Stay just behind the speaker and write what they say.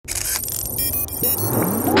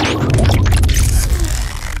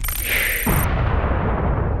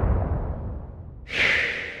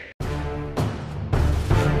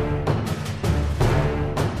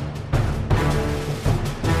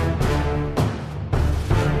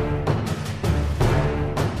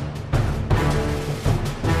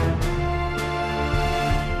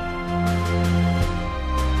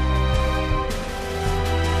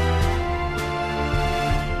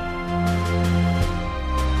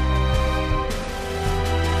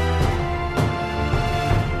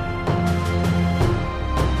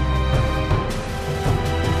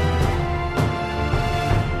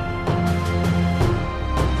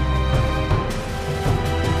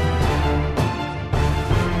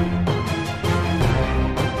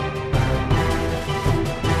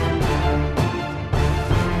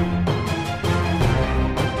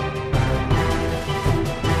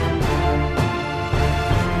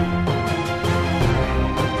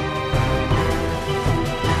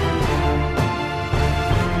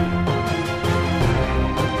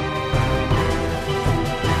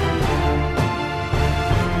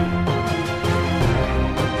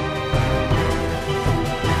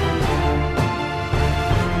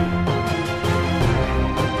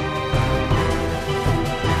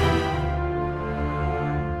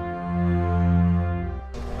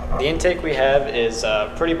The intake we have is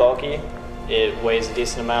pretty bulky. It weighs a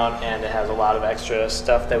decent amount and it has a lot of extra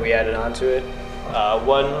stuff that we added onto it.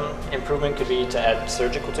 One improvement could be to add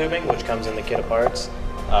surgical tubing, which comes in the kit of parts.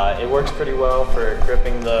 It works pretty well for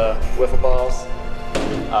gripping the wiffle balls.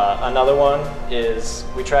 Another one is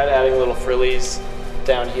we tried adding little frillies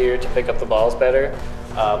down here to pick up the balls better.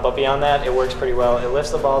 But beyond that, it works pretty well. It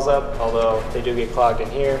lifts the balls up, although they do get clogged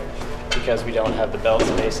in here because we don't have the belt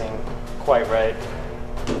spacing quite right.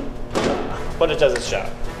 But it does its job.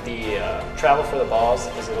 The travel for the balls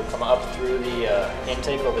is it'll come up through the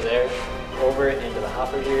intake over there, over it into the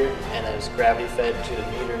hopper here, and then it's gravity fed to the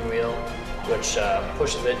metering wheel, which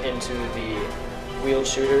pushes it into the wheeled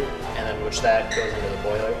shooter, and then which that goes into the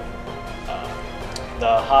boiler.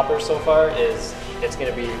 The hopper so far it's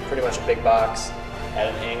going to be pretty much a big box at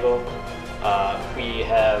an angle. We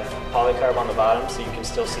have polycarb on the bottom so you can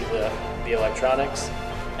still see the electronics,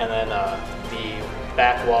 and then the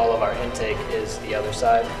back wall of our intake is the other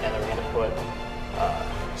side, and then we're going to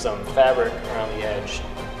put some fabric around the edge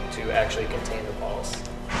to actually contain the balls.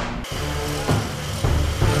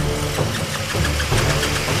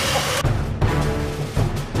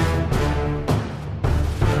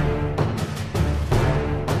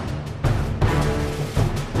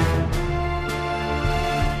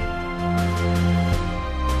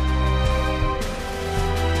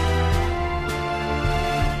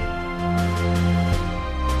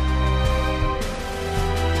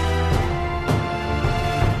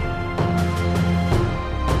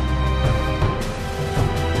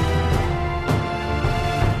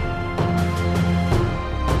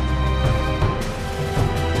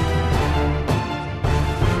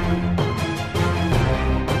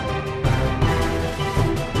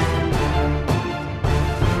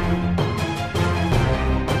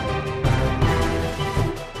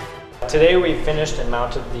 Today we finished and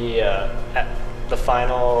mounted the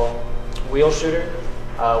final wheel shooter.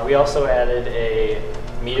 We also added a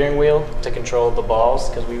metering wheel to control the balls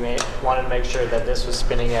because we wanted to make sure that this was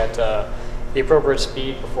spinning at the appropriate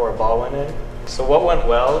speed before a ball went in. So what went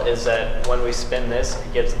well is that when we spin this,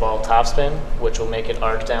 it gets the ball topspin, which will make it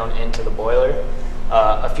arc down into the boiler.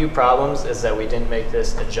 A few problems is that we didn't make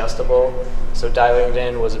this adjustable, so dialing it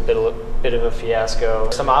in was a bit of a fiasco.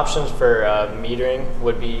 Some options for metering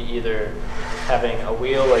would be either having a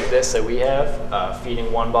wheel like this that we have, feeding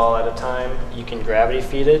one ball at a time. You can gravity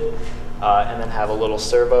feed it, and then have a little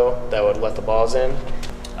servo that would let the balls in.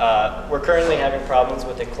 We're currently having problems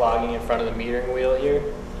with it clogging in front of the metering wheel here,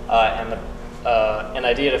 and an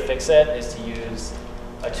idea to fix that is to use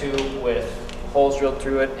a tube with holes drilled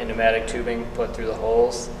through it and pneumatic tubing put through the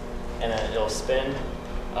holes, and then it'll spin.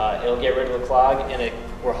 It'll get rid of the clog, and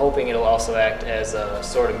we're hoping it'll also act as a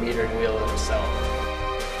sort of metering wheel in itself.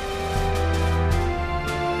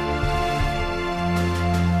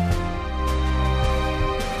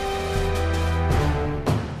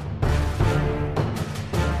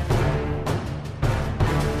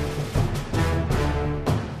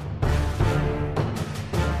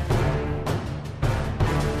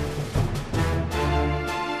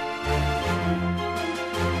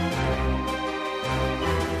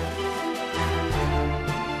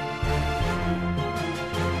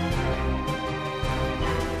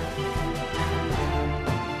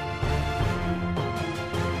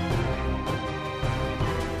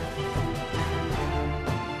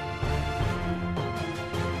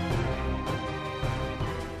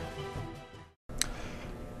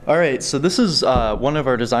 All right, so this is one of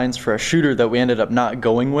our designs for a shooter that we ended up not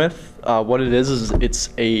going with. What it is it's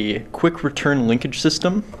a quick return linkage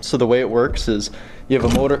system. So the way it works is you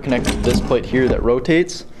have a motor connected to this plate here that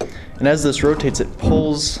rotates, and as this rotates, it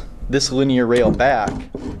pulls this linear rail back,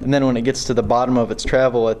 and then when it gets to the bottom of its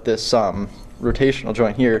travel at this rotational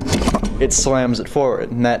joint here, it slams it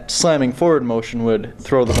forward, and that slamming forward motion would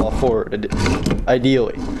throw the ball forward,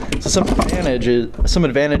 ideally. So some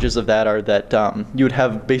advantages of that are that you would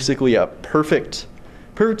have basically a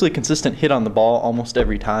perfectly consistent hit on the ball almost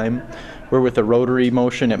every time, where with a rotary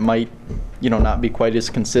motion it might, not be quite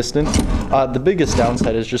as consistent. The biggest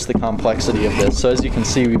downside is just the complexity of this. So as you can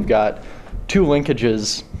see, we've got 2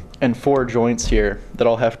 linkages and 4 joints here that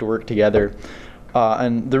all have to work together.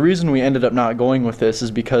 And the reason we ended up not going with this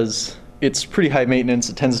is because it's pretty high maintenance,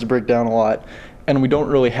 it tends to break down a lot, and we don't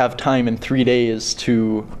really have time in 3 days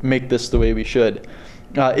to make this the way we should.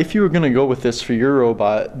 If you were going to go with this for your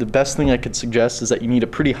robot, the best thing I could suggest is that you need a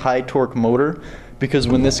pretty high torque motor, because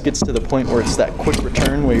when this gets to the point where it's that quick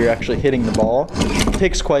return where you're actually hitting the ball, it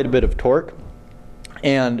takes quite a bit of torque.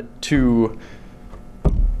 And to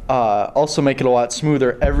also make it a lot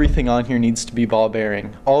smoother, everything on here needs to be ball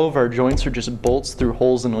bearing. All of our joints are just bolts through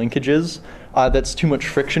holes and linkages. That's too much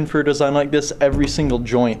friction for a design like this. Every single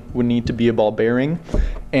joint would need to be a ball bearing,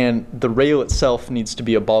 and the rail itself needs to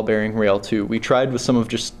be a ball bearing rail too. We tried with some of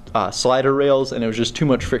just slider rails, and it was just too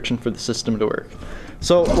much friction for the system to work.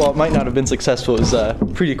 So while it might not have been successful, it was a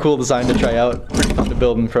pretty cool design to try out, pretty fun to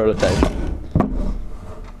build and prototype.